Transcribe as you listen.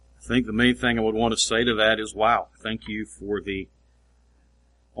think the main thing I would want to say to that is, wow, thank you for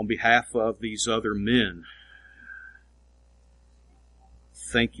on behalf of these other men,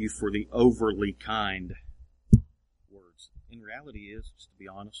 thank you for the overly kind words. In reality is, just to be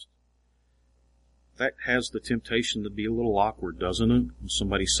honest, that has the temptation to be a little awkward, doesn't it? When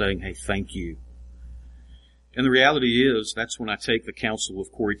somebody's saying, hey, thank you. And the reality is, that's when I take the counsel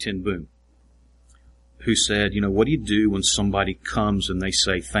of Corrie ten Boom, who said, what do you do when somebody comes and they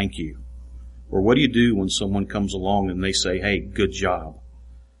say thank you? Or what do you do when someone comes along and they say, hey, good job?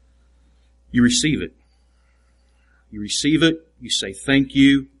 You receive it. You receive it. You say thank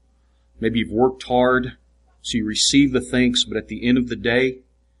you. Maybe you've worked hard, so you receive the thanks, but at the end of the day,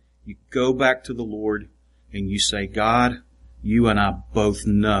 you go back to the Lord and you say, God, you and I both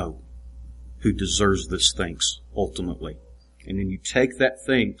know who deserves this thanks ultimately. And then you take that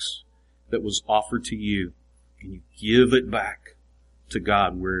thanks that was offered to you and you give it back to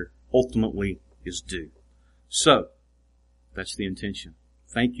God where ultimately is due. So, that's the intention.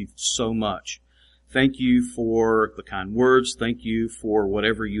 Thank you so much. Thank you for the kind words. Thank you for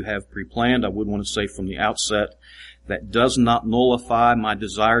whatever you have pre-planned. I would want to say from the outset, that does not nullify my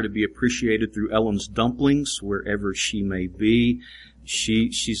desire to be appreciated through Ellen's dumplings, wherever she may be.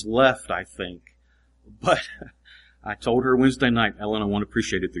 She's left, I think. But I told her Wednesday night, Ellen, I want to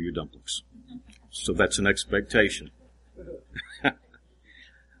appreciate it through your dumplings. So that's an expectation.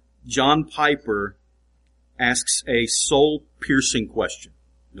 John Piper asks a soul-piercing question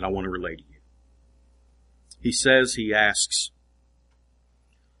that I want to relay to you. He asks,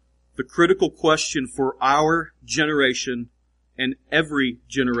 the critical question for our generation and every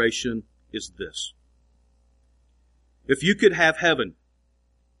generation is this. If you could have heaven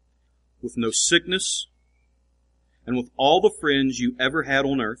with no sickness and with all the friends you ever had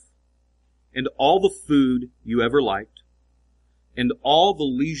on earth and all the food you ever liked and all the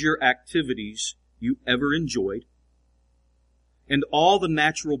leisure activities you ever enjoyed and all the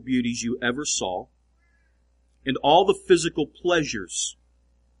natural beauties you ever saw and all the physical pleasures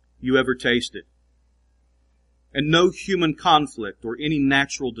you ever tasted, and no human conflict or any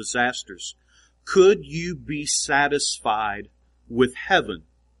natural disasters, could you be satisfied with heaven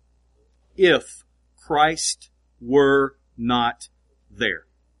if Christ were not there?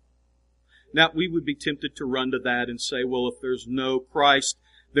 Now, we would be tempted to run to that and say, well, if there's no Christ,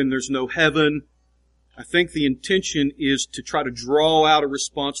 then there's no heaven. I think the intention is to try to draw out a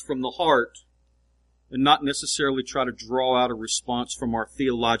response from the heart and not necessarily try to draw out a response from our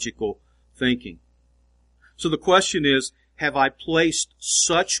theological thinking. So the question is, have I placed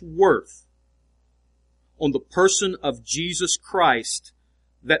such worth on the person of Jesus Christ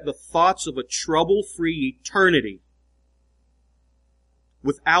that the thoughts of a trouble-free eternity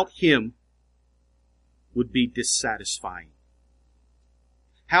without Him would be dissatisfying?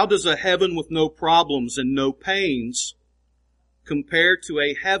 How does a heaven with no problems and no pains compare to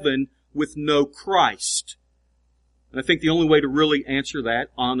a heaven with no Christ? And I think the only way to really answer that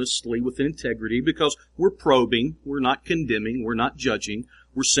honestly with integrity, because we're probing, we're not condemning, we're not judging,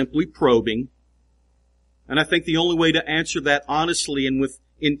 we're simply probing. And I think the only way to answer that honestly and with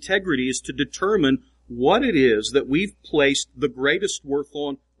integrity is to determine what it is that we've placed the greatest worth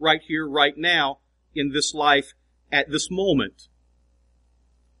on right here, right now, in this life, at this moment.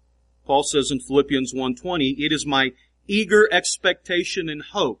 Paul says in Philippians 1:20, it is my eager expectation and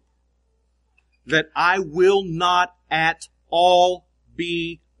hope that I will not at all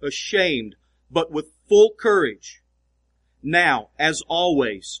be ashamed, but with full courage. Now, as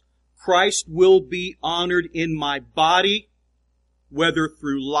always, Christ will be honored in my body, whether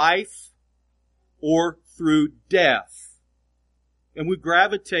through life or through death. And we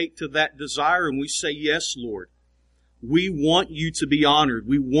gravitate to that desire and we say, yes, Lord, we want you to be honored.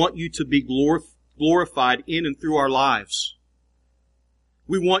 We want you to be glorified in and through our lives.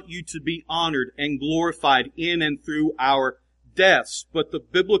 We want you to be honored and glorified in and through our deaths. But the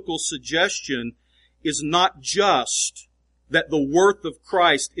biblical suggestion is not just that the worth of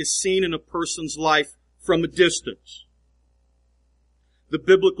Christ is seen in a person's life from a distance. The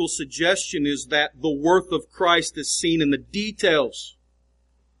biblical suggestion is that the worth of Christ is seen in the details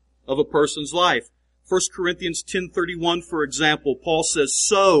of a person's life. 1 Corinthians 10:31, for example, Paul says,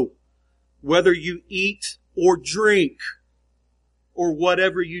 so, whether you eat or drink, or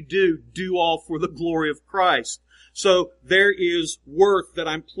whatever you do, do all for the glory of Christ. So there is worth that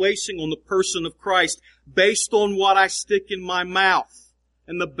I'm placing on the person of Christ based on what I stick in my mouth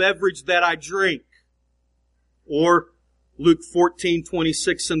and the beverage that I drink. Or Luke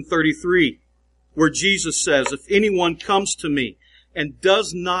 14:26 and 33, where Jesus says, if anyone comes to me and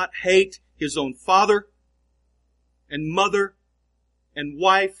does not hate his own father and mother and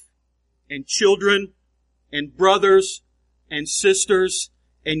wife and children and brothers and sisters,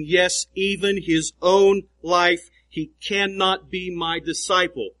 and yes, even his own life, he cannot be my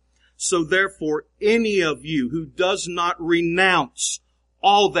disciple. So therefore, any of you who does not renounce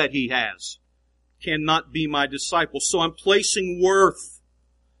all that he has cannot be my disciple. So I'm placing worth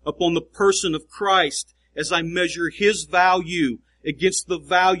upon the person of Christ as I measure his value against the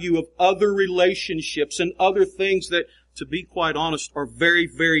value of other relationships and other things that, to be quite honest, are very,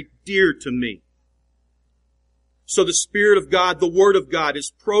 very dear to me. So the Spirit of God, the Word of God,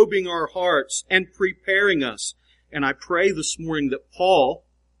 is probing our hearts and preparing us. And I pray this morning that Paul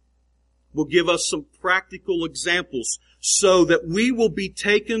will give us some practical examples so that we will be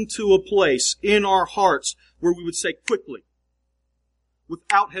taken to a place in our hearts where we would say quickly,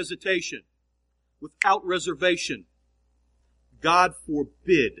 without hesitation, without reservation, God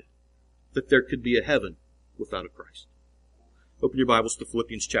forbid that there could be a heaven without a Christ. Open your Bibles to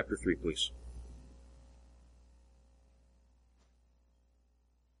Philippians chapter 3, please.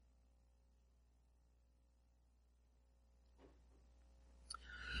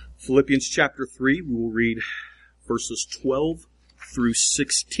 Philippians chapter 3, we will read verses 12 through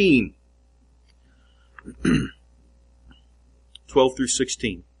 16. 12 through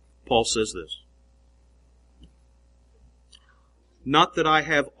 16. Paul says this. Not that I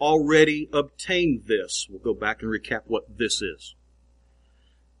have already obtained this. We'll go back and recap what this is.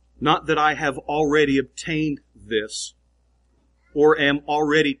 Not that I have already obtained this or am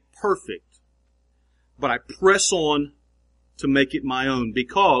already perfect, but I press on to make it my own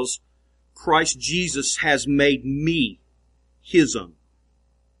because Christ Jesus has made me his own.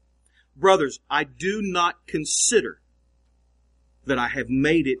 Brothers, I do not consider that I have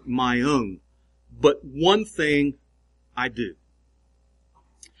made it my own, but one thing I do.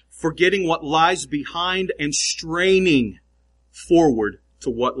 Forgetting what lies behind and straining forward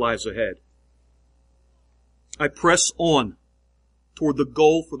to what lies ahead. I press on toward the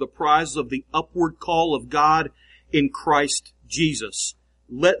goal for the prize of the upward call of God in Christ Jesus.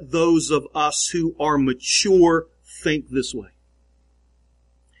 Let those of us who are mature think this way.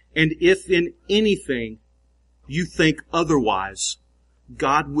 And if in anything you think otherwise,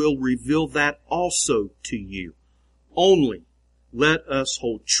 God will reveal that also to you. Only let us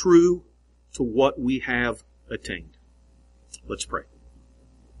hold true to what we have attained. Let's pray.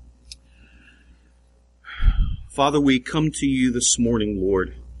 Father, we come to you this morning,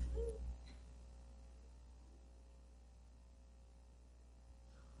 Lord,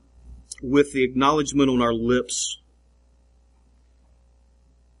 with the acknowledgement on our lips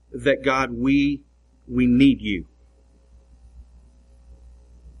that, God, we need you.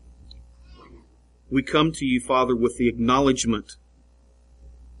 We come to you, Father, with the acknowledgement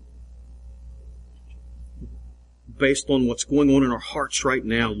based on what's going on in our hearts right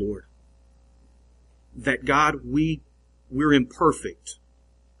now, Lord, that, God, we're imperfect.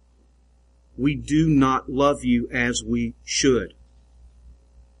 We do not love you as we should.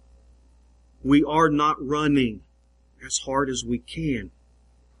 We are not running as hard as we can.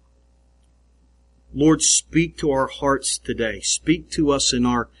 Lord, speak to our hearts today. Speak to us in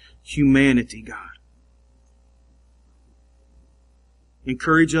our humanity, God.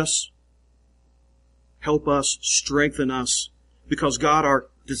 Encourage us. Help us. Strengthen us. Because, God, our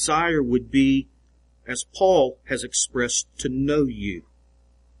desire would be, as Paul has expressed, to know you.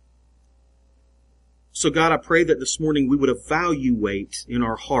 So, God, I pray that this morning we would evaluate in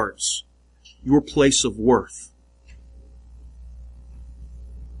our hearts your place of worth.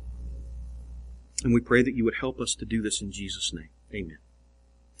 And we pray that you would help us to do this in Jesus' name. Amen.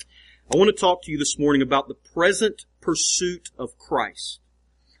 I want to talk to you this morning about the present pursuit of Christ.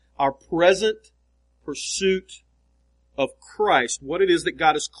 Our present pursuit of Christ. What it is that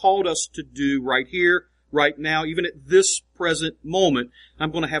God has called us to do right here, right now, even at this present moment.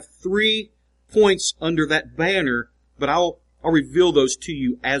 I'm going to have 3 points under that banner, but I'll reveal those to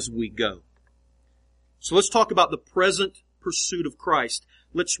you as we go. So let's talk about the present pursuit of Christ.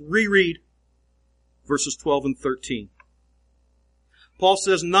 Let's reread verses 12 and 13. Paul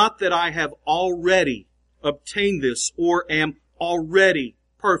says, not that I have already obtained this or am already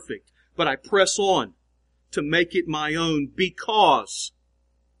perfect, but I press on to make it my own because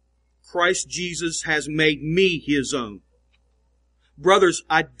Christ Jesus has made me his own. Brothers,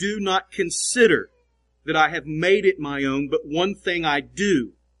 I do not consider that I have made it my own, but one thing I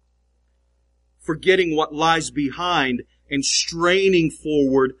do, forgetting what lies behind and straining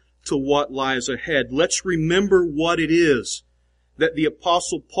forward to what lies ahead. Let's remember what it is that the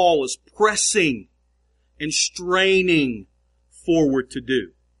Apostle Paul is pressing and straining forward to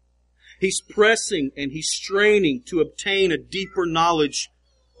do. He's pressing and he's straining to obtain a deeper knowledge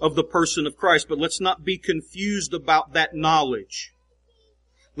of the person of Christ. But let's not be confused about that knowledge.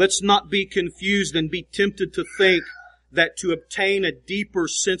 Let's not be confused and be tempted to think that to obtain a deeper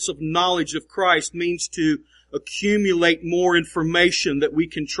sense of knowledge of Christ means to accumulate more information that we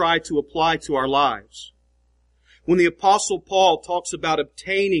can try to apply to our lives. When the Apostle Paul talks about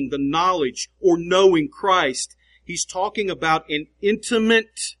obtaining the knowledge or knowing Christ, he's talking about an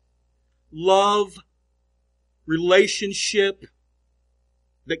intimate love relationship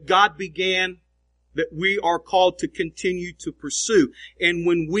that God began, that we are called to continue to pursue. And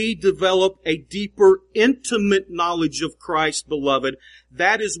when we develop a deeper, intimate knowledge of Christ, beloved,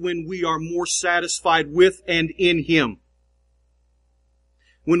 that is when we are more satisfied with and in Him.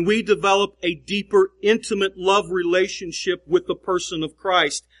 When we develop a deeper, intimate love relationship with the person of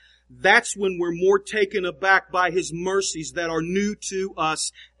Christ, that's when we're more taken aback by His mercies that are new to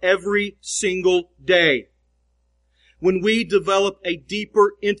us every single day. When we develop a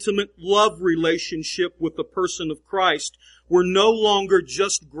deeper, intimate love relationship with the person of Christ, we're no longer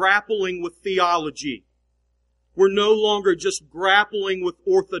just grappling with theology. We're no longer just grappling with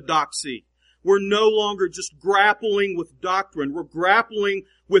orthodoxy. We're no longer just grappling with doctrine. We're grappling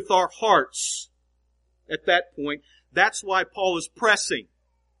with our hearts at that point. That's why Paul is pressing.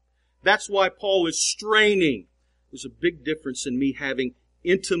 That's why Paul is straining. There's a big difference in me having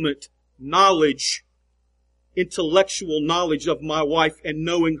intimate knowledge, intellectual knowledge of my wife and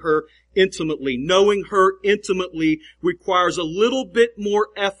knowing her intimately. Knowing her intimately requires a little bit more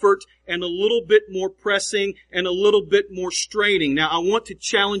effort and a little bit more pressing and a little bit more straining. Now, I want to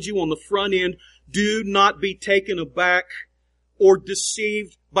challenge you on the front end. Do not be taken aback or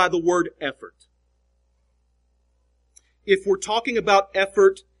deceived by the word effort. If we're talking about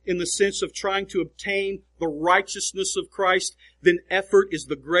effort in the sense of trying to obtain the righteousness of Christ, then effort is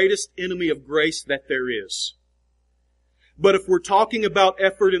the greatest enemy of grace that there is. But if we're talking about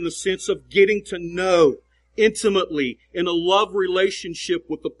effort in the sense of getting to know intimately in a love relationship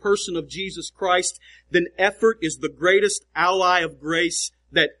with the person of Jesus Christ, then effort is the greatest ally of grace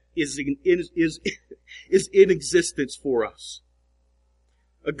that is in existence for us.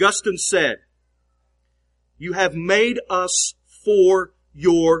 Augustine said, "You have made us for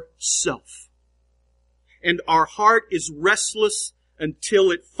yourself, and our heart is restless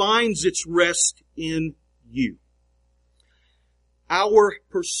until it finds its rest in you." Our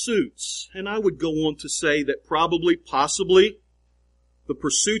pursuits, and I would go on to say that probably, possibly, the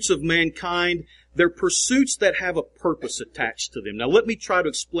pursuits of mankind, they're pursuits that have a purpose attached to them. Now let me try to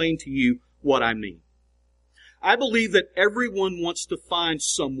explain to you what I mean. I believe that everyone wants to find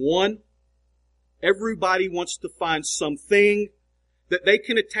someone, everybody wants to find something that they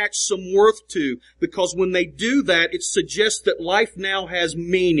can attach some worth to, because when they do that, it suggests that life now has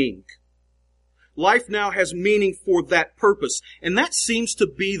meaning. Life now has meaning for that purpose. And that seems to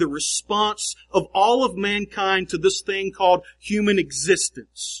be the response of all of mankind to this thing called human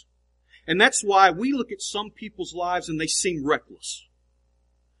existence. And that's why we look at some people's lives and they seem reckless.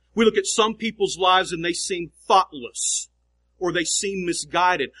 We look at some people's lives and they seem thoughtless, or they seem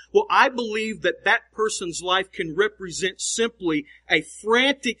misguided. Well, I believe that that person's life can represent simply a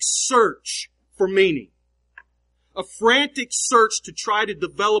frantic search for meaning. A frantic search to try to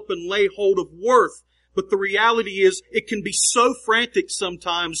develop and lay hold of worth. But the reality is, it can be so frantic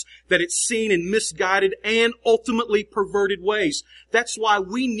sometimes that it's seen in misguided and ultimately perverted ways. That's why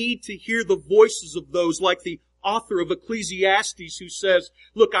we need to hear the voices of those like the author of Ecclesiastes who says,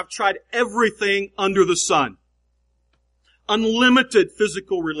 "Look, I've tried everything under the sun. Unlimited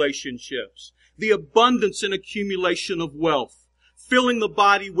physical relationships, the abundance and accumulation of wealth, filling the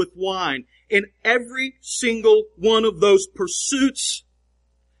body with wine, and every single one of those pursuits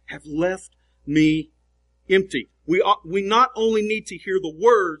have left me empty." We not only need to hear the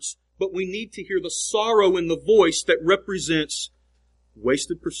words, but we need to hear the sorrow in the voice that represents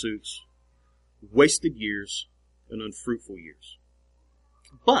wasted pursuits, wasted years, and unfruitful years.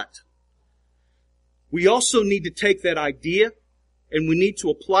 But we also need to take that idea and we need to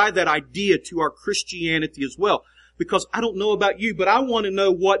apply that idea to our Christianity as well. Because I don't know about you, but I want to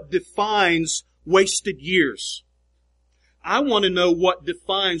know what defines wasted years. I want to know what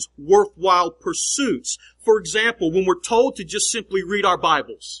defines worthwhile pursuits. For example, when we're told to just simply read our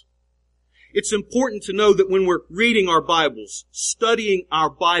Bibles, it's important to know that when we're reading our Bibles, studying our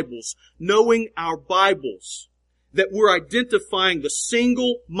Bibles, knowing our Bibles, that we're identifying the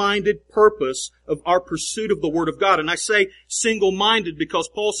single-minded purpose of our pursuit of the Word of God. And I say single-minded because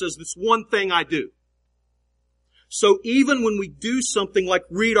Paul says, "This one thing I do." So even when we do something like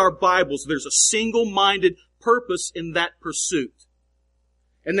read our Bibles, there's a single-minded purpose in that pursuit.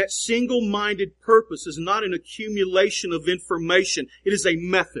 And that single-minded purpose is not an accumulation of information. It is a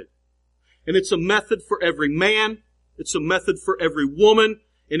method. And it's a method for every man. It's a method for every woman.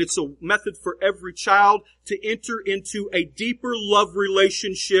 And it's a method for every child to enter into a deeper love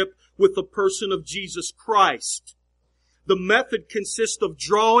relationship with the person of Jesus Christ. The method consists of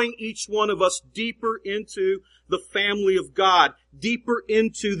drawing each one of us deeper into the family of God, deeper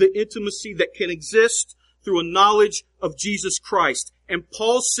into the intimacy that can exist through a knowledge of Jesus Christ. And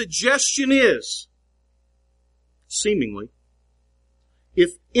Paul's suggestion is, seemingly,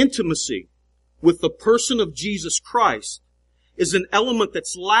 if intimacy with the person of Jesus Christ is an element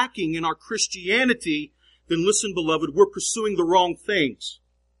that's lacking in our Christianity, then listen, beloved, we're pursuing the wrong things.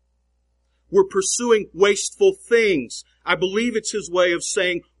 We're pursuing wasteful things. I believe it's his way of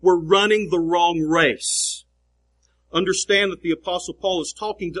saying we're running the wrong race. Understand that the Apostle Paul is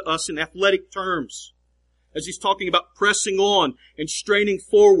talking to us in athletic terms. As he's talking about pressing on and straining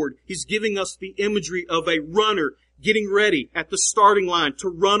forward, he's giving us the imagery of a runner getting ready at the starting line to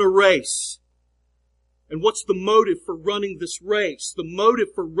run a race. And what's the motive for running this race? The motive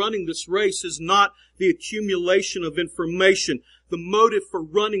for running this race is not the accumulation of information. The motive for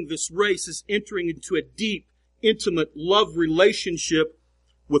running this race is entering into a deep, intimate love relationship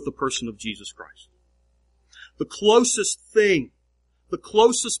with the person of Jesus Christ. The closest thing, the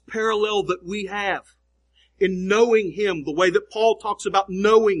closest parallel that we have in knowing Him, the way that Paul talks about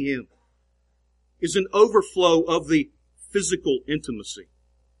knowing Him, is an overflow of the physical intimacy,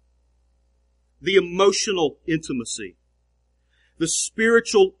 the emotional intimacy, the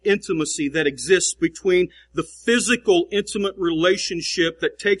spiritual intimacy that exists between the physical intimate relationship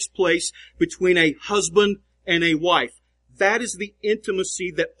that takes place between a husband and a wife. That is the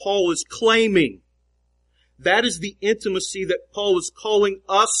intimacy that Paul is claiming. That is the intimacy that Paul is calling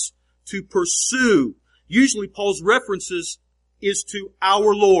us to pursue. Usually Paul's references is to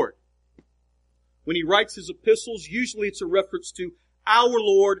our Lord. When he writes his epistles, usually it's a reference to our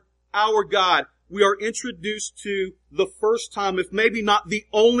Lord, our God. We are introduced to the first time, if maybe not the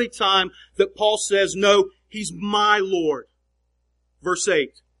only time, that Paul says, no, He's my Lord. Verse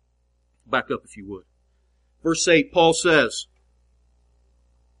 8. Back up if you would. Verse 8, Paul says,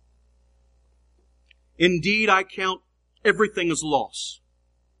 indeed, I count everything as loss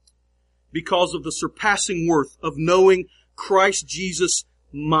because of the surpassing worth of knowing Christ Jesus,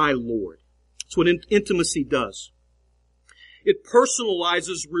 my Lord. That's what intimacy does. It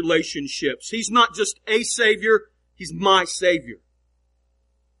personalizes relationships. He's not just a Savior, He's my Savior.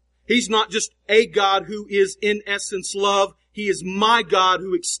 He's not just a God who is in essence love. He is my God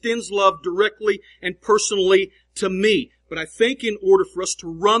who extends love directly and personally to me. But I think in order for us to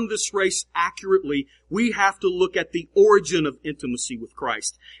run this race accurately, we have to look at the origin of intimacy with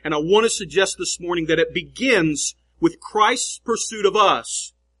Christ. And I want to suggest this morning that it begins with Christ's pursuit of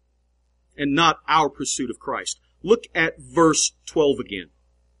us and not our pursuit of Christ. Look at verse 12 again.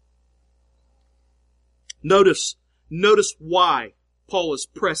 Notice why Paul is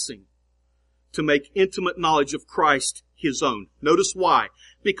pressing to make intimate knowledge of Christ his own. Notice why.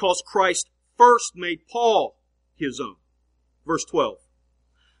 Because Christ first made Paul his own. Verse 12.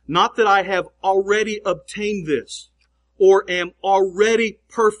 Not that I have already obtained this or am already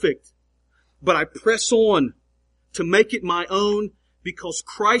perfect, but I press on to make it my own because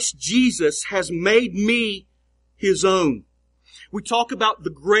Christ Jesus has made me His own. We talk about the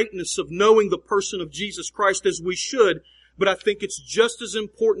greatness of knowing the person of Jesus Christ as we should, but I think it's just as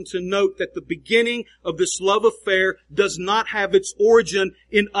important to note that the beginning of this love affair does not have its origin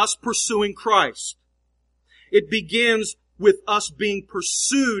in us pursuing Christ. It begins with us being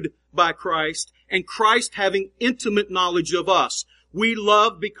pursued by Christ and Christ having intimate knowledge of us. We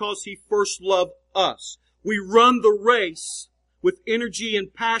love because He first loved us. We run the race with energy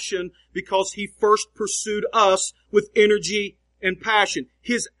and passion because He first pursued us with energy and passion.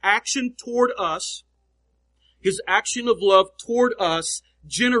 His action toward us, His action of love toward us,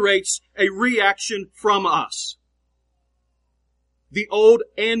 generates a reaction from us. The Old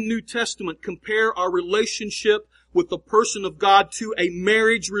and New Testament compare our relationship with the person of God to a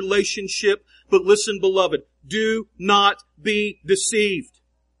marriage relationship. But listen, beloved, do not be deceived.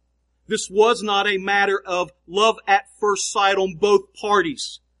 This was not a matter of love at first sight on both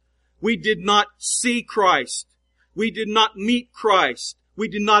parties. We did not see Christ. We did not meet Christ. We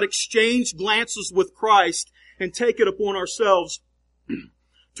did not exchange glances with Christ and take it upon ourselves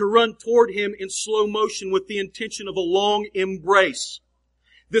to run toward Him in slow motion with the intention of a long embrace.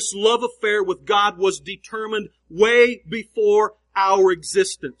 This love affair with God was determined way before our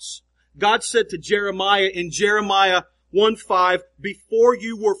existence. God said to Jeremiah in Jeremiah 1:5, before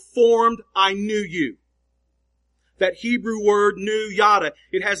you were formed, I knew you. That Hebrew word, nu, yada,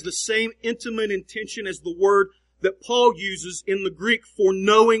 it has the same intimate intention as the word that Paul uses in the Greek for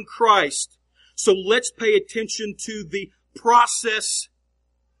knowing Christ. So let's pay attention to the process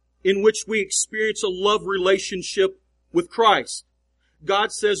in which we experience a love relationship with Christ.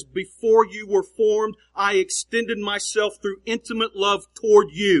 God says, before you were formed, I extended myself through intimate love toward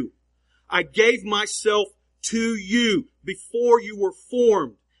you. I gave myself to you before you were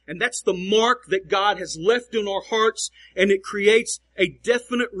formed. And that's the mark that God has left in our hearts, and it creates a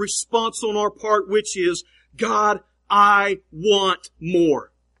definite response on our part, which is, God, I want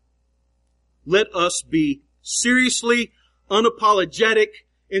more. Let us be seriously unapologetic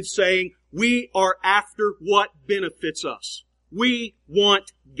in saying we are after what benefits us. We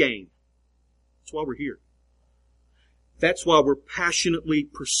want gain. That's why we're here. That's why we're passionately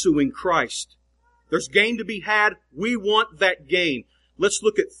pursuing Christ. There's gain to be had. We want that gain. Let's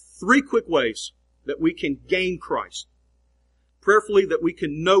look at 3 quick ways that we can gain Christ. Prayerfully, that we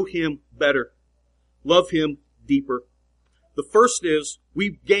can know Him better, love Him deeper. The first is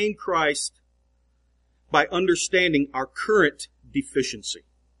we gain Christ by understanding our current deficiency.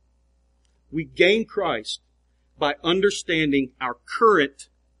 We gain Christ by understanding our current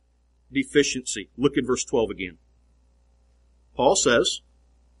deficiency. Look at verse 12 again. Paul says,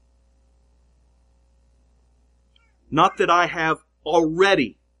 not that I have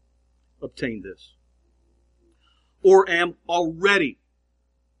already obtained this, or am already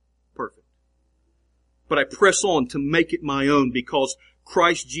perfect, but I press on to make it my own because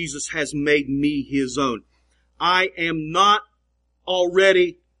Christ Jesus has made me His own. I am not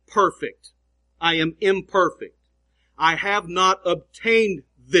already perfect. I am imperfect. I have not obtained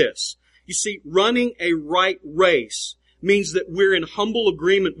this. You see, running a right race means that we're in humble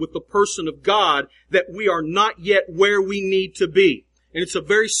agreement with the person of God that we are not yet where we need to be. And it's a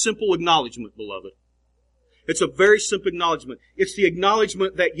very simple acknowledgement, beloved. It's a very simple acknowledgement. It's the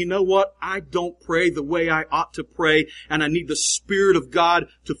acknowledgement that, you know what, I don't pray the way I ought to pray, and I need the Spirit of God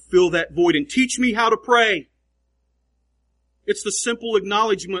to fill that void and teach me how to pray. It's the simple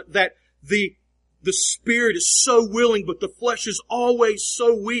acknowledgement that the Spirit is so willing, but the flesh is always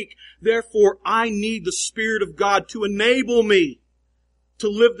so weak. Therefore, I need the Spirit of God to enable me to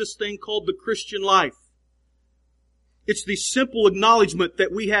live this thing called the Christian life. It's the simple acknowledgement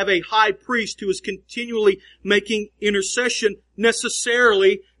that we have a high priest who is continually making intercession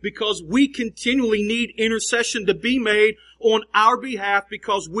necessarily because we continually need intercession to be made on our behalf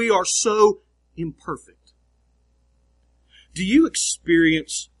because we are so imperfect. Do you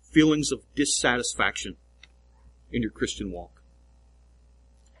experience feelings of dissatisfaction in your Christian walk?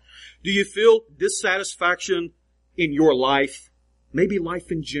 Do you feel dissatisfaction in your life? Maybe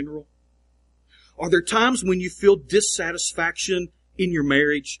life in general? Are there times when you feel dissatisfaction in your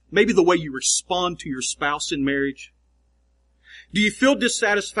marriage? Maybe the way you respond to your spouse in marriage? Do you feel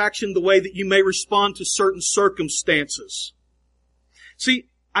dissatisfaction the way that you may respond to certain circumstances? See,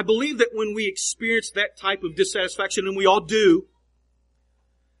 I believe that when we experience that type of dissatisfaction, and we all do,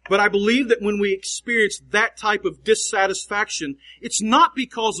 but I believe that when we experience that type of dissatisfaction, it's not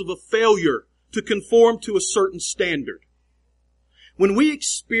because of a failure to conform to a certain standard. When we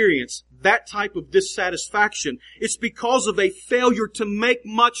experience that type of dissatisfaction, it's because of a failure to make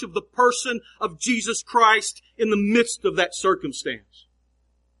much of the person of Jesus Christ in the midst of that circumstance.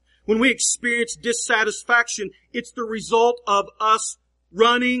 When we experience dissatisfaction, it's the result of us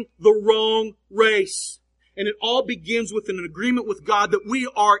running the wrong race. And it all begins with an agreement with God that we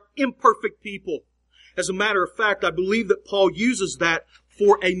are imperfect people. As a matter of fact, I believe that Paul uses that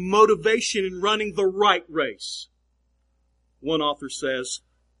for a motivation in running the right race. One author says,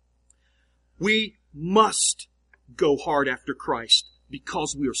 we must go hard after Christ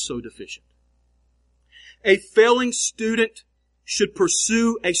because we are so deficient. A failing student should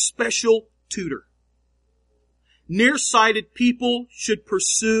pursue a special tutor. Nearsighted people should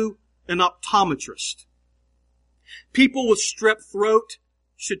pursue an optometrist. People with strep throat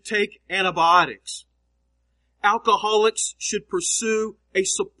should take antibiotics. Alcoholics should pursue a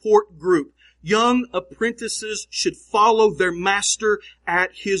support group. Young apprentices should follow their master at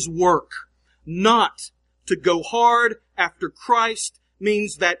his work. Not to go hard after Christ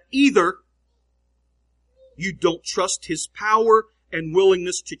means that either you don't trust His power and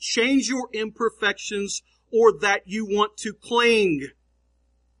willingness to change your imperfections, or that you want to cling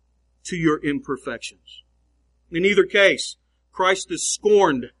to your imperfections. In either case, Christ is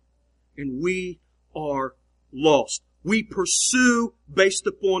scorned and we are lost. We pursue based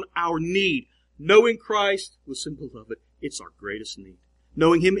upon our need. Knowing Christ, listen beloved, it's our greatest need.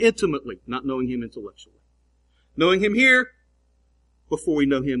 Knowing Him intimately, not knowing Him intellectually. Knowing Him here before we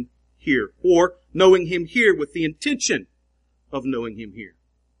know Him here, or knowing Him here with the intention of knowing Him here.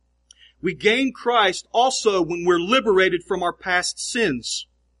 We gain Christ also when we're liberated from our past sins.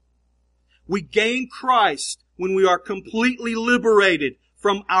 We gain Christ when we are completely liberated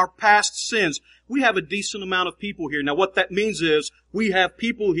from our past sins. We have a decent amount of people here. Now what that means is we have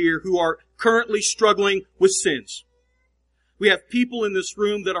people here who are currently struggling with sins. We have people in this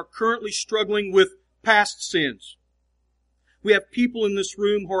room that are currently struggling with past sins. We have people in this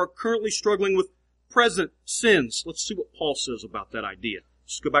room who are currently struggling with present sins. Let's see what Paul says about that idea.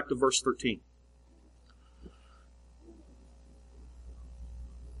 Let's go back to verse 13.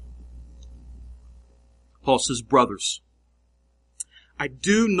 Paul says, brothers, I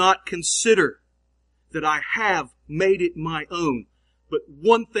do not consider that I have made it my own, but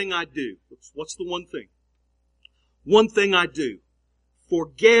one thing I do. What's the one thing? One thing I do,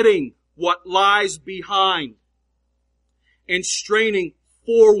 forgetting what lies behind and straining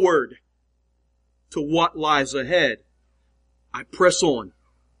forward to what lies ahead, I press on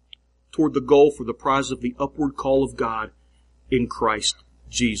toward the goal for the prize of the upward call of God in Christ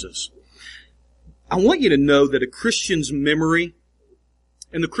Jesus. I want you to know that a Christian's memory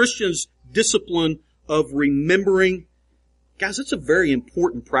and the Christian's discipline of remembering, guys, it's a very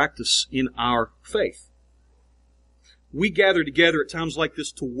important practice in our faith. We gather together at times like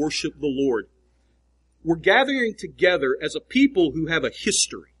this to worship the Lord. We're gathering together as a people who have a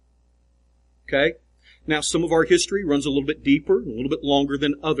history. Okay? Now, some of our history runs a little bit deeper, a little bit longer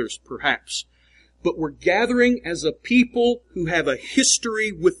than others, perhaps. But we're gathering as a people who have a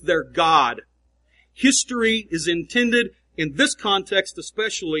history with their God. History is intended, in this context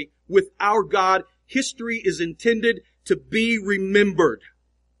especially, with our God, history is intended to be remembered.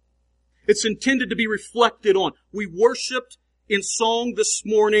 It's intended to be reflected on. We worshiped in song this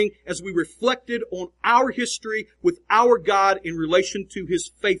morning as we reflected on our history with our God in relation to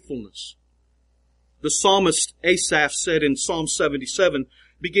His faithfulness. The psalmist Asaph said in Psalm 77,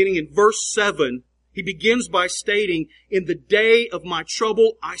 beginning in verse 7, he begins by stating, in the day of my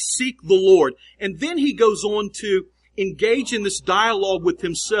trouble, I seek the Lord. And then he goes on to engage in this dialogue with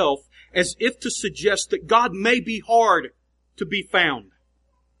himself as if to suggest that God may be hard to be found.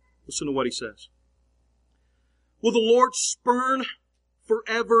 Listen to what he says. Will the Lord spurn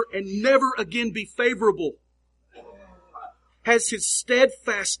forever and never again be favorable? Has His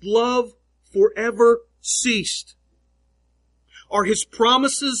steadfast love forever ceased? Are His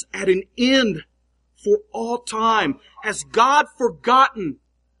promises at an end for all time? Has God forgotten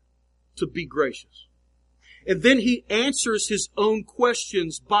to be gracious? And then he answers his own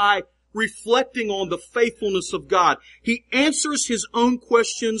questions by reflecting on the faithfulness of God. He answers his own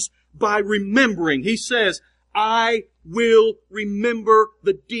questions by remembering. He says, I will remember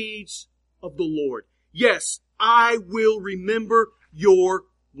the deeds of the Lord. Yes, I will remember your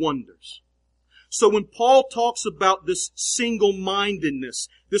wonders. So when Paul talks about this single-mindedness,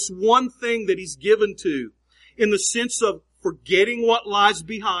 this one thing that he's given to, in the sense of forgetting what lies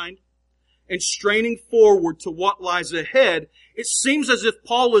behind and straining forward to what lies ahead, it seems as if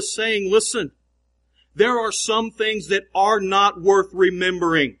Paul is saying, listen, there are some things that are not worth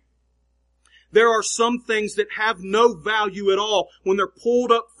remembering. There are some things that have no value at all when they're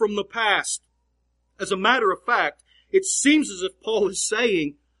pulled up from the past. As a matter of fact, it seems as if Paul is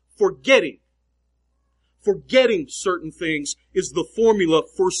saying, forgetting certain things is the formula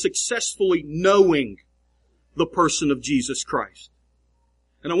for successfully knowing the person of Jesus Christ.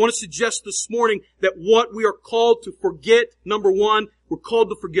 And I want to suggest this morning that what we are called to forget, number one, we're called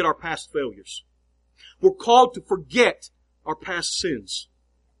to forget our past failures. We're called to forget our past sins.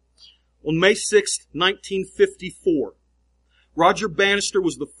 On May 6th, 1954, Roger Bannister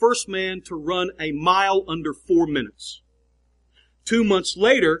was the first man to run a mile under 4 minutes. 2 months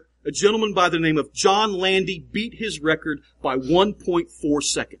later, a gentleman by the name of John Landy beat his record by 1.4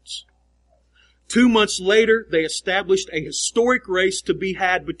 seconds. 2 months later, they established a historic race to be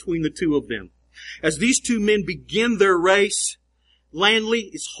had between the two of them. As these two men begin their race, Landy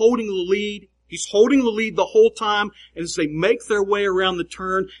is holding the lead. He's holding the lead the whole time, and as they make their way around the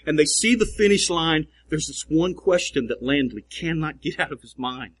turn and they see the finish line, there's this one question that Landy cannot get out of his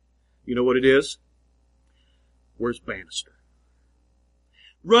mind. You know what it is? Where's Bannister?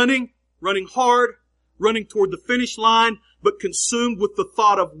 Running hard, running toward the finish line, but consumed with the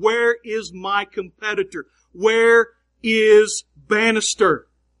thought of where is my competitor? Where is Bannister?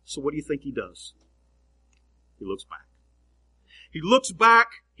 So what do you think he does? He looks back. He looks back.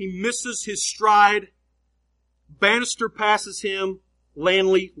 He misses his stride. Bannister passes him.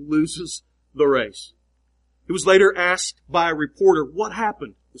 Landy loses the race. He was later asked by a reporter, what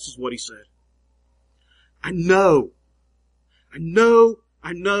happened? This is what he said. I know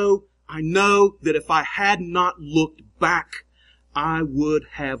I know that if I had not looked back, I would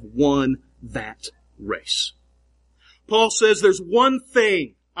have won that race. Paul says there's one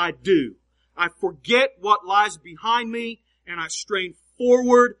thing I do. I forget what lies behind me and I strain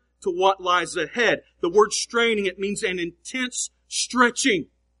forward to what lies ahead. The word straining, it means an intense stretching.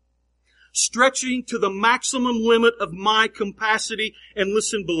 Stretching to the maximum limit of my capacity. And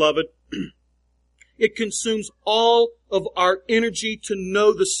listen, beloved, it consumes all of our energy to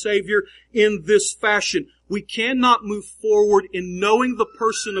know the Savior in this fashion. We cannot move forward in knowing the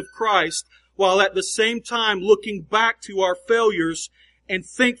person of Christ while at the same time looking back to our failures and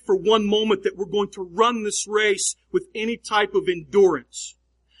think for one moment that we're going to run this race with any type of endurance.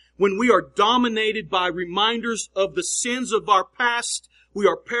 When we are dominated by reminders of the sins of our past, we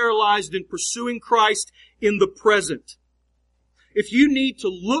are paralyzed in pursuing Christ in the present. If you need to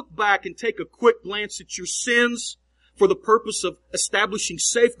look back and take a quick glance at your sins for the purpose of establishing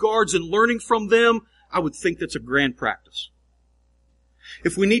safeguards and learning from them, I would think that's a grand practice.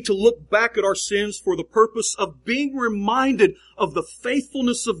 If we need to look back at our sins for the purpose of being reminded of the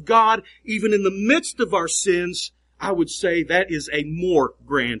faithfulness of God even in the midst of our sins, I would say that is a more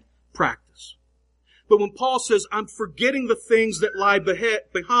grand practice. But when Paul says, I'm forgetting the things that lie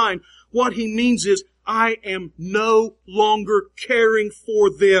behind, what he means is, I am no longer caring for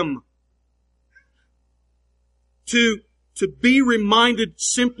them. To be reminded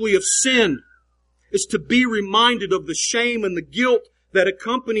simply of sin is to be reminded of the shame and the guilt that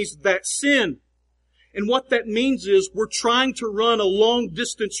accompanies that sin. And what that means is we're trying to run a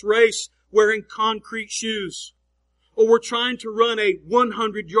long-distance race wearing concrete shoes. Or we're trying to run a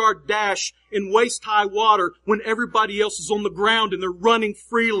 100-yard dash in waist-high water when everybody else is on the ground and they're running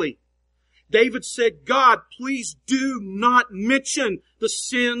freely. David said, God, please do not mention the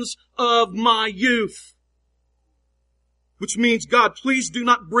sins of my youth. Which means, God, please do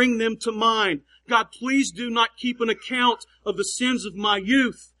not bring them to mind. God, please do not keep an account of the sins of my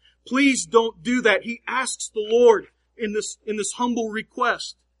youth. Please don't do that. He asks the Lord in this humble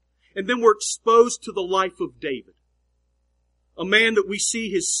request. And then we're exposed to the life of David. A man that we see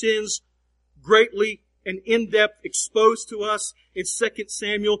his sins greatly and in-depth exposed to us in 2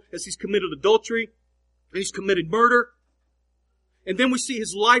 Samuel as he's committed adultery, and he's committed murder. And then we see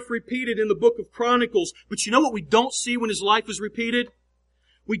his life repeated in the book of Chronicles. But you know what we don't see when his life is repeated?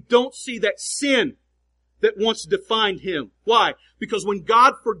 We don't see that sin that once defined him. Why? Because when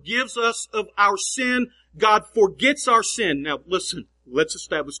God forgives us of our sin, God forgets our sin. Now listen, let's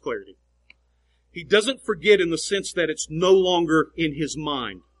establish clarity. He doesn't forget in the sense that it's no longer in his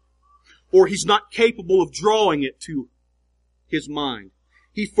mind, or he's not capable of drawing it to his mind.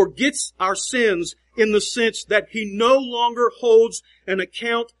 He forgets our sins in the sense that he no longer holds an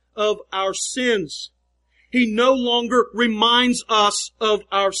account of our sins. He no longer reminds us of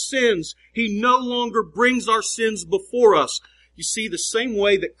our sins. He no longer brings our sins before us. You see, the same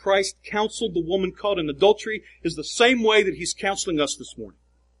way that Christ counseled the woman caught in adultery is the same way that he's counseling us this morning.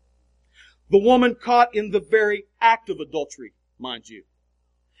 The woman caught in the very act of adultery, mind you.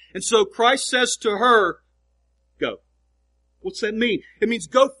 And so Christ says to her, go. What's that mean? It means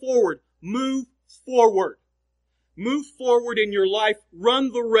go forward. Move forward. Move forward in your life.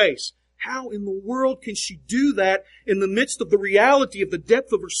 Run the race. How in the world can she do that in the midst of the reality of the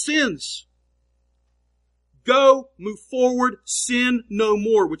depth of her sins? Go, move forward, sin no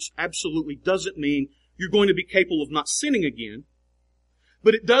more, which absolutely doesn't mean you're going to be capable of not sinning again.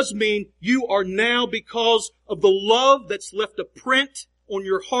 But it does mean you are now, because of the love that's left a print on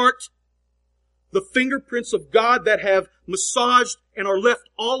your heart, the fingerprints of God that have massaged and are left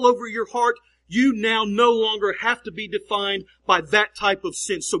all over your heart, you now no longer have to be defined by that type of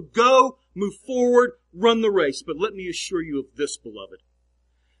sin. So go, move forward, run the race. But let me assure you of this, beloved.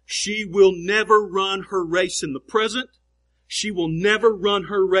 She will never run her race in the present. She will never run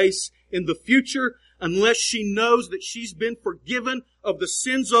her race in the future unless she knows that she's been forgiven of the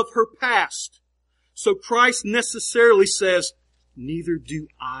sins of her past. So Christ necessarily says, neither do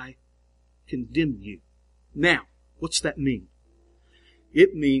I condemn you. Now, what's that mean?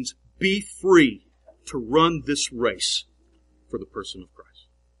 It means be free to run this race for the person of Christ.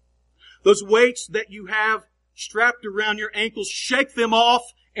 Those weights that you have strapped around your ankles, shake them off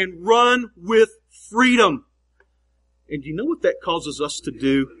and run with freedom. And you know what that causes us to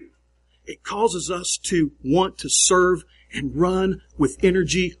do? It causes us to want to serve and run with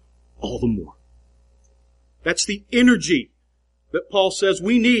energy all the more. That's the energy that Paul says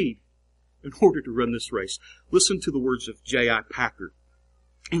we need in order to run this race. Listen to the words of J.I. Packer.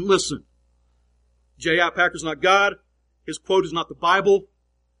 And listen, J.I. Packer's not God. His quote is not the Bible.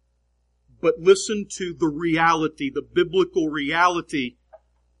 But listen to the reality, the biblical reality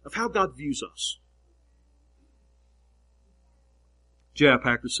of how God views us. J.I.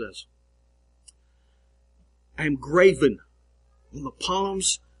 Packer says, I am graven on the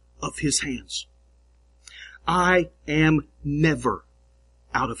palms of His hands. I am never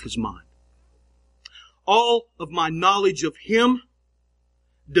out of His mind. All of my knowledge of Him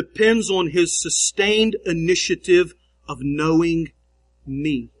depends on His sustained initiative of knowing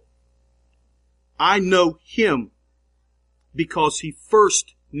me. I know Him because He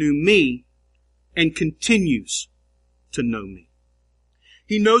first knew me and continues to know me.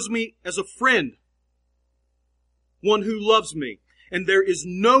 He knows me as a friend, one who loves me, and there is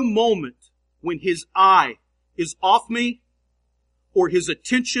no moment when His eye is off me or His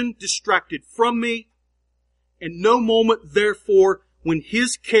attention distracted from me, and no moment, therefore, when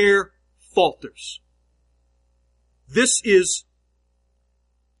His care falters. This is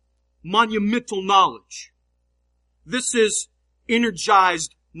monumental knowledge. This is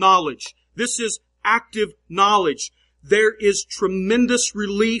energized knowledge. This is active knowledge. There is tremendous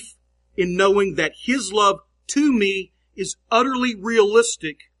relief in knowing that His love to me is utterly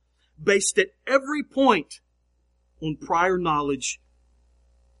realistic, based at every point on prior knowledge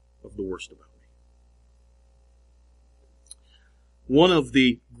of the worst about me. One of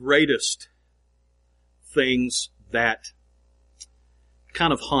the greatest things that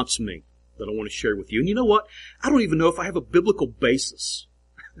kind of haunts me that I want to share with you. And you know what? I don't even know if I have a biblical basis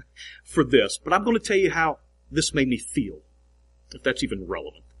for this, but I'm going to tell you how this made me feel, if that's even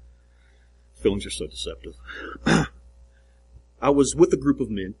relevant. Feelings are so deceptive. I was with a group of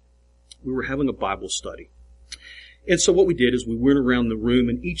men. We were having a Bible study. And so what we did is we went around the room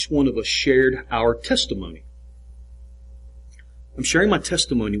and each one of us shared our testimony. I'm sharing my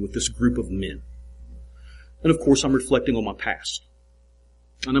testimony with this group of men. And of course, I'm reflecting on my past.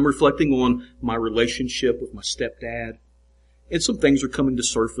 And I'm reflecting on my relationship with my stepdad. And some things are coming to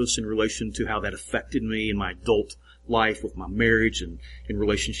surface in relation to how that affected me in my adult life with my marriage and in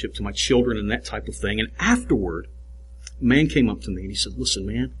relationship to my children and that type of thing. And afterward, a man came up to me and he said, listen,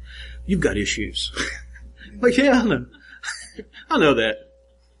 man, you've got issues. I'm like, yeah, I know. I know that.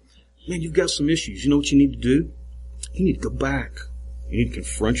 Man, you've got some issues. You know what you need to do? You need to go back. You need to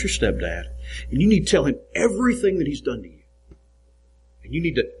confront your stepdad. And you need to tell him everything that he's done to you. And you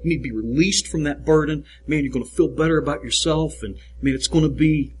need to be released from that burden. Man, you're going to feel better about yourself. And man, that's what you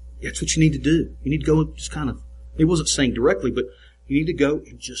need to do. You need to go and just kind of, he wasn't saying directly, but you need to go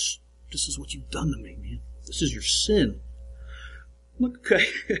and just, this is what you've done to me, man. This is your sin. I'm like, okay,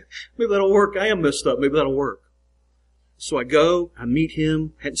 maybe that'll work. I am messed up. Maybe that'll work. So I go, I meet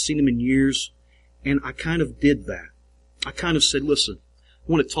him, hadn't seen him in years, and I kind of did that. I kind of said, listen,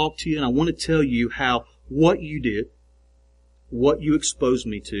 I want to talk to you and I want to tell you how what you did, what you exposed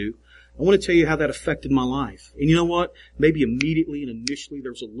me to, I want to tell you how that affected my life. And you know what? Maybe immediately and initially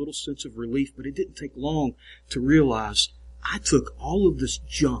there was a little sense of relief, but it didn't take long to realize I took all of this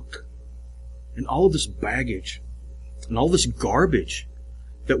junk and all of this baggage and all this garbage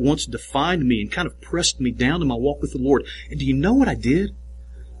that once defined me and kind of pressed me down in my walk with the Lord. And do you know what I did?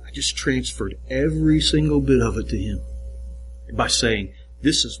 I just transferred every single bit of it to Him by saying,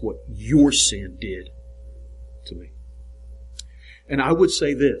 this is what your sin did to me. And I would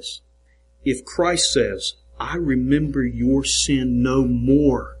say this, if Christ says, I remember your sin no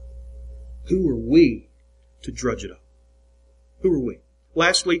more, who are we to drudge it up? Who are we?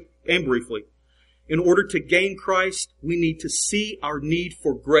 Lastly, and briefly, in order to gain Christ, we need to see our need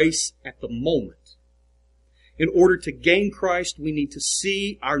for grace at the moment. In order to gain Christ, we need to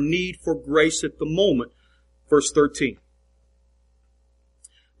see our need for grace at the moment. Verse 13.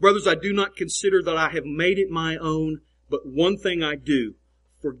 Brothers, I do not consider that I have made it my own, but one thing I do,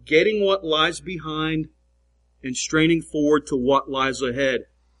 forgetting what lies behind and straining forward to what lies ahead.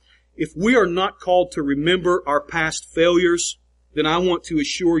 If we are not called to remember our past failures, then I want to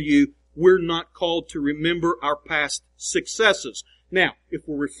assure you we're not called to remember our past successes. Now, if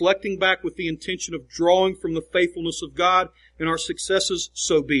we're reflecting back with the intention of drawing from the faithfulness of God and our successes,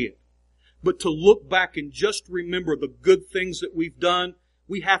 so be it. But to look back and just remember the good things that we've done,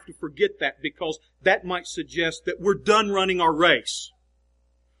 we have to forget that, because that might suggest that we're done running our race,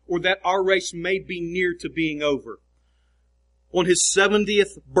 or that our race may be near to being over. On his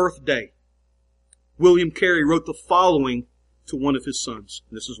 70th birthday, William Carey wrote the following to one of his sons.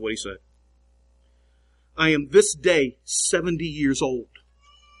 This is what he said. I am this day 70 years old,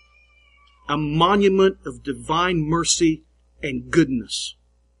 a monument of divine mercy and goodness.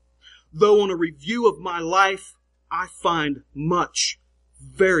 Though on a review of my life, I find much,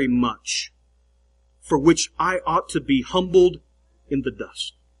 very much, for which I ought to be humbled in the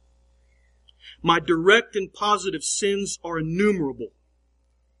dust. My direct and positive sins are innumerable,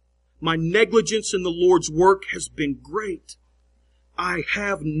 My negligence in the Lord's work has been great. I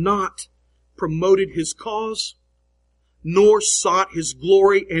have not promoted His cause, nor sought His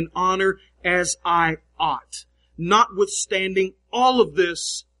glory and honor as I ought. Notwithstanding all of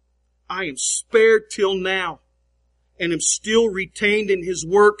this, I am spared till now, and am still retained in His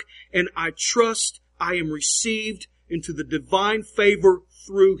work, and I trust I am received into the divine favor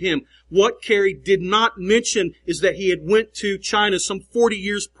through Him. What Carey did not mention is that he had went to China some 40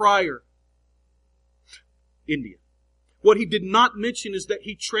 years prior. India. What he did not mention is that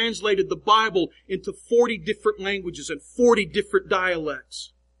he translated the Bible into 40 different languages and 40 different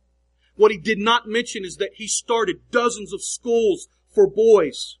dialects. What he did not mention is that he started dozens of schools for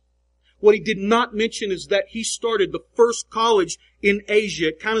boys. What he did not mention is that he started the first college in Asia.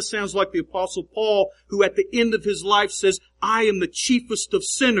 It kind of sounds like the Apostle Paul, who at the end of his life says, I am the chiefest of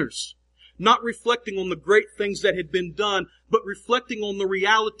sinners. Not reflecting on the great things that had been done, but reflecting on the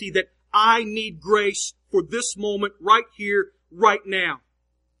reality that I need grace for this moment right here, right now.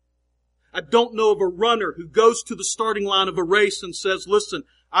 I don't know of a runner who goes to the starting line of a race and says, listen,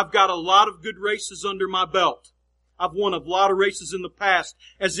 I've got a lot of good races under my belt. I've won a lot of races in the past,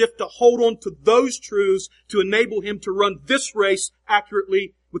 as if to hold on to those truths to enable him to run this race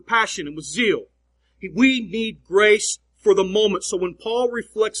accurately with passion and with zeal. We need grace for the moment. So when Paul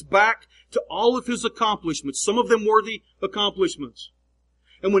reflects back to all of his accomplishments, some of them worthy accomplishments,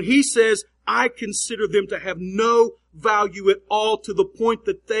 and when he says, I consider them to have no value at all, to the point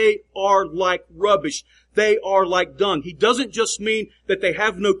that they are like rubbish, they are like dung. He doesn't just mean that they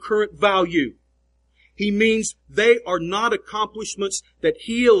have no current value. He means they are not accomplishments that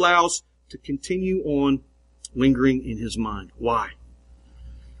he allows to continue on lingering in his mind. Why?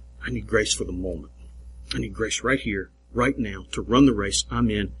 I need grace for the moment. I need grace right here, right now, to run the race I'm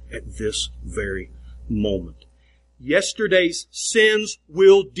in at this very moment. Yesterday's sins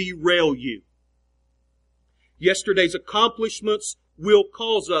will derail you. Yesterday's accomplishments will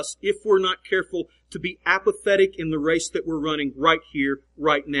cause us, if we're not careful, to be apathetic in the race that we're running right here,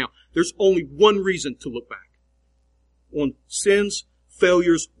 right now. There's only one reason to look back on sins,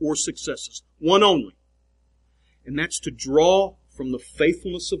 failures, or successes. One only. And that's to draw from the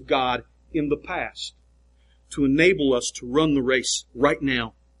faithfulness of God in the past to enable us to run the race right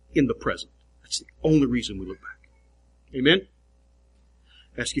now in the present. That's the only reason we look back. Amen?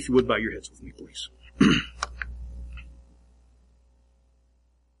 I ask you if you would bow your heads with me, please.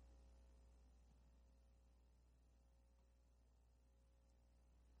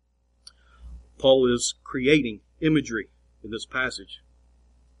 Paul is creating imagery in this passage.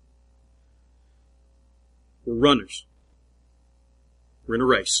 We're runners. We're in a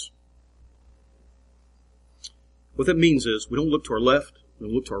race. What that means is we don't look to our left, we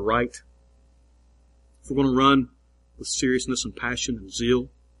don't look to our right. If we're going to run with seriousness and passion and zeal,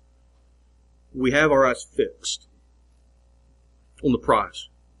 we have our eyes fixed on the prize.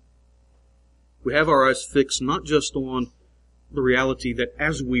 We have our eyes fixed not just on the reality that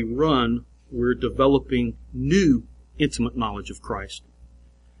as we run, we're developing new intimate knowledge of Christ.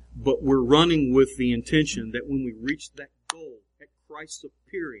 But we're running with the intention that when we reach that goal, at Christ's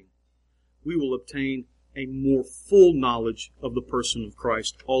appearing, we will obtain a more full knowledge of the person of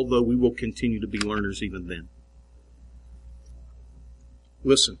Christ, although we will continue to be learners even then.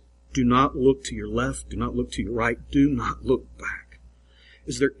 Listen, do not look to your left, do not look to your right, do not look back.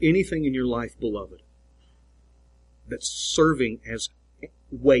 Is there anything in your life, beloved, that's serving as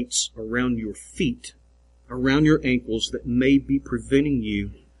weights around your feet, around your ankles, that may be preventing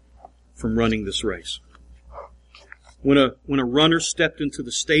you from running this race? When a runner stepped into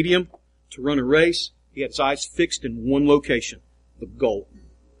the stadium to run a race, he had his eyes fixed in one location, the goal,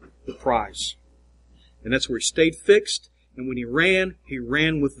 the prize. And that's where he stayed fixed, and when he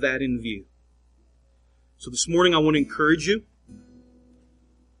ran with that in view. So this morning I want to encourage you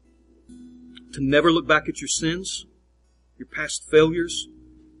to never look back at your sins, your past failures,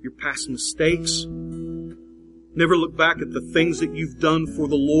 your past mistakes. Never look back at the things that you've done for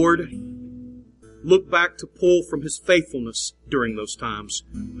the Lord. Look back to pull from His faithfulness during those times.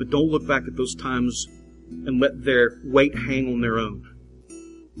 But don't look back at those times and let their weight hang on their own.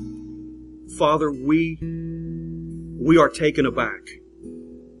 Father, we are taken aback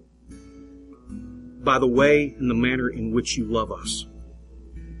by the way and the manner in which you love us.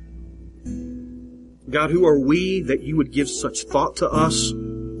 God, who are we that you would give such thought to us,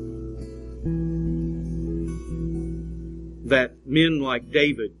 that men like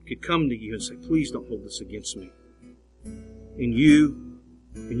David could come to you and say, please don't hold this against me. And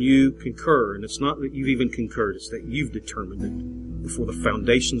you concur. And it's not that you've even concurred, it's that you've determined it before the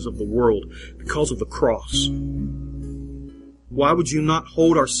foundations of the world because of the cross. Why would you not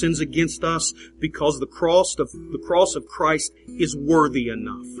hold our sins against us? Because the cross of Christ is worthy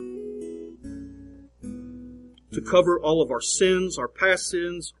enough to cover all of our sins, our past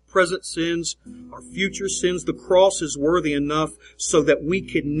sins, present sins, our future sins. The cross is worthy enough so that we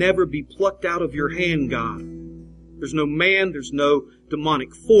could never be plucked out of your hand, God. There's no man, there's no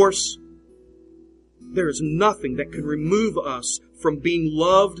demonic force. There is nothing that can remove us from being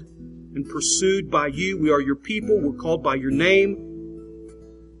loved and pursued by you. We are your people. We're called by your name.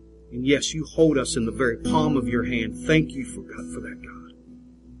 And yes, you hold us in the very palm of your hand. Thank you for that, God.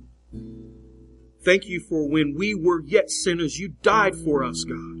 Thank you for when we were yet sinners, you died for us,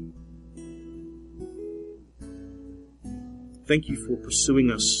 God. Thank you for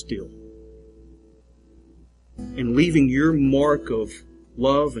pursuing us still and leaving your mark of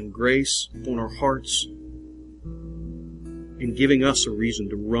love and grace on our hearts and giving us a reason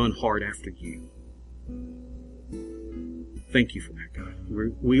to run hard after you. Thank you for that, God.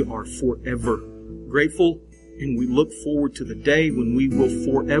 We are forever grateful, and we look forward to the day when we will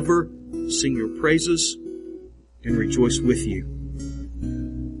forever sing your praises and rejoice with you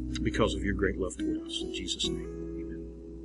because of your great love toward us. In Jesus' name.